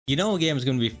You know a game is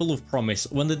going to be full of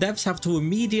promise when the devs have to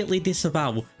immediately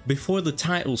disavow before the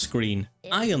title screen.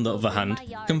 I, on the other hand,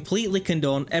 completely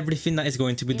condone everything that is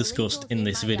going to be discussed in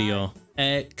this video.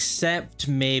 Except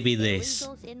maybe this.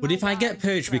 But if I get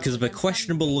purged because of a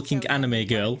questionable looking anime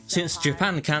girl, since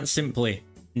Japan can't simply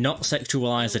not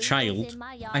sexualize a child,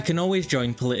 I can always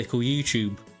join political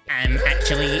YouTube.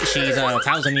 Actually, she's a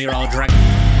 1,000-year-old dragon.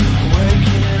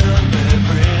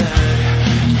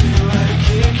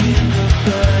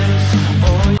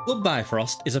 Club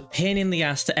Bifrost is a pain in the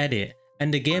ass to edit,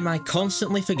 and a game I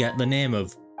constantly forget the name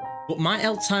of. But my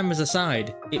Alzheimer's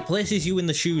aside, it places you in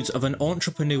the shoes of an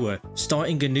entrepreneur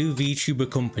starting a new VTuber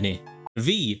company.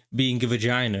 V being a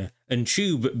vagina, and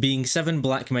tube being 7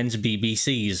 black men's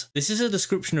BBCs. This is a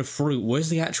description of fruit, where's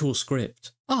the actual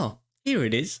script? Oh, here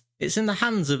it is. It's in the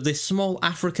hands of this small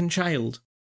African child.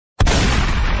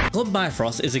 Club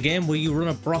Bifrost is a game where you run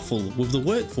a brothel, with the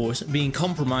workforce being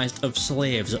comprised of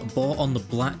slaves bought on the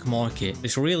black market.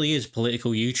 This really is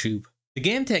political YouTube. The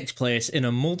game takes place in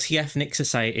a multi-ethnic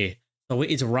society, so it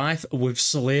is rife with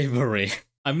slavery.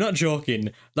 I'm not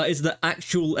joking, that is the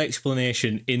actual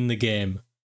explanation in the game.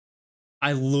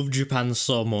 I love Japan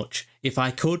so much. If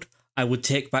I could, I would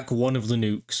take back one of the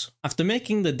nukes. After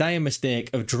making the dire mistake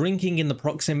of drinking in the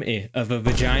proximity of a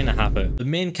vagina haver, the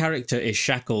main character is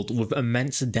shackled with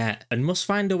immense debt and must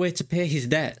find a way to pay his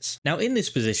debts. Now in this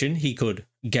position, he could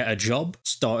get a job,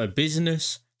 start a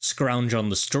business, scrounge on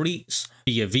the streets,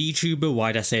 be a VTuber,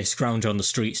 why'd I say scrounge on the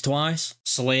streets twice?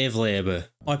 Slave labour.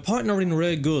 Our partner in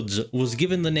Rare Goods was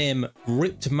given the name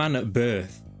Ripped Man at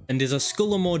birth and is a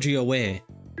skull emoji away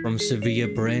from severe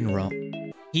brain rot.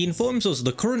 He informs us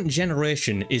the current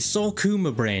generation is so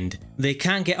Kuma-brained, they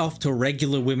can't get off to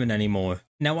regular women anymore.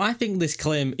 Now I think this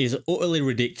claim is utterly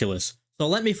ridiculous, so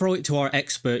let me throw it to our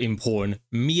expert in porn,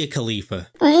 Mia Khalifa.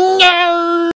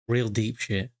 No! Real deep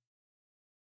shit.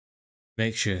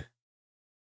 Makes you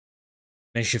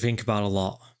think about a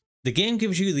lot. The game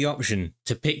gives you the option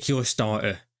to pick your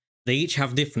starter. They each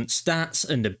have different stats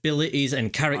and abilities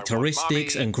and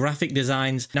characteristics and graphic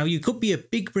designs. Now you could be a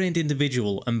big-brained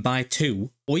individual and buy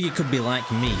 2, or you could be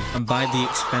like me and buy the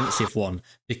expensive one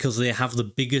because they have the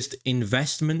biggest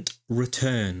investment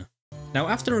return. Now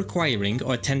after acquiring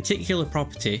our tentacular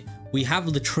property, we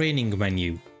have the training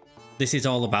menu. This is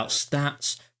all about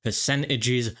stats,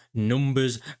 percentages,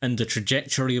 numbers, and the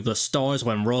trajectory of the stars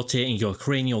when rotating your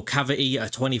cranial cavity at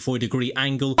a 24-degree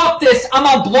angle. Fuck this! I'm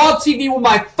on Blog TV with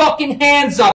my fucking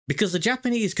hands up! Because the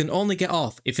Japanese can only get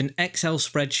off if an Excel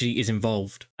spreadsheet is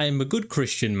involved. I am a good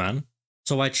Christian man,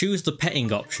 so I choose the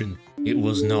petting option. It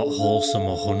was not wholesome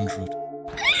 100.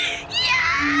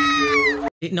 Yeah!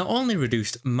 It not only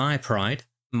reduced my pride,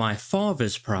 my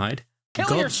father's pride,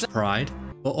 God's pride,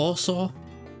 but also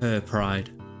her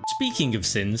pride. Speaking of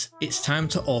sins, it's time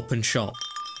to open shop.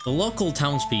 The local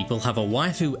townspeople have a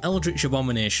waifu eldritch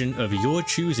abomination of your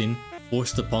choosing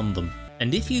forced upon them.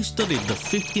 And if you studied the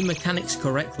 50 mechanics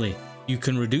correctly, you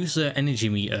can reduce their energy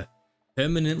meter,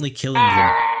 permanently killing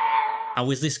them.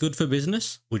 How is this good for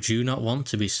business? Would you not want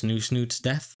to be snoo-snooed to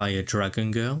death by a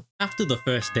dragon girl? After the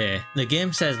first day, the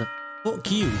game says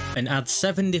fuck you and adds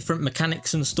 7 different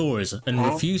mechanics and stores and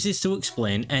refuses to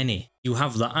explain any. You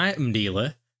have the item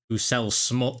dealer, who sells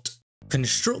smut,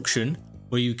 construction,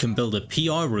 where you can build a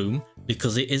PR room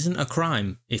because it isn't a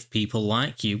crime if people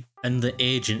like you, and the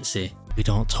agency. We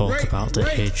don't talk about the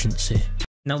agency.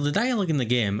 Now the dialogue in the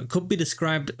game could be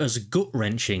described as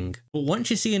gut-wrenching, but once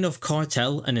you see enough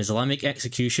cartel and Islamic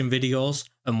execution videos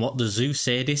and what the zoo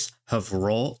sadists have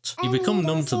wrought, you become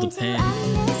numb to the pain.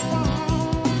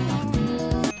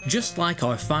 Just like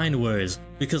our fine words,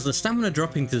 because the stamina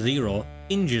dropping to 0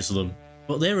 injures them,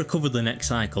 but they recover the next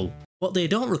cycle. What they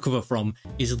don't recover from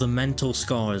is the mental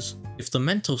scars. If the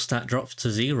mental stat drops to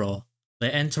 0, they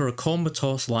enter a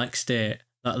comatose-like state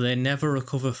that they never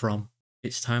recover from.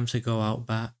 It's time to go out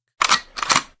back.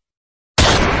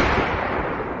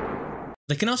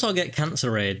 They can also get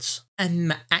cancer aids.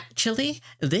 Actually,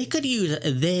 they could use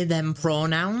they them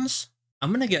pronouns.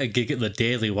 I'm gonna get a gig at the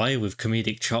Daily Wire with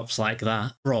comedic chops like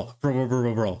that. Bro.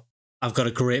 I've got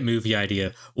a great movie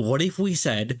idea. What if we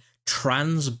said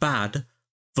trans bad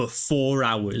for 4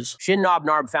 hours? Shin Nob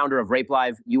Narb, founder of Rape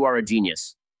Live, you are a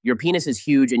genius. Your penis is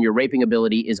huge and your raping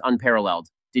ability is unparalleled.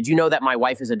 Did you know that my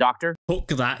wife is a doctor? Fuck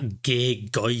that gay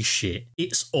guy shit.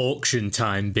 It's auction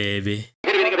time, baby.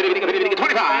 25, $10.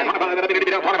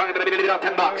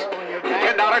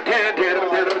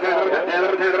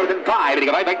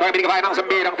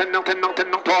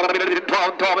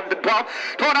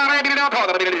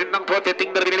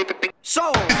 $10.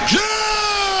 So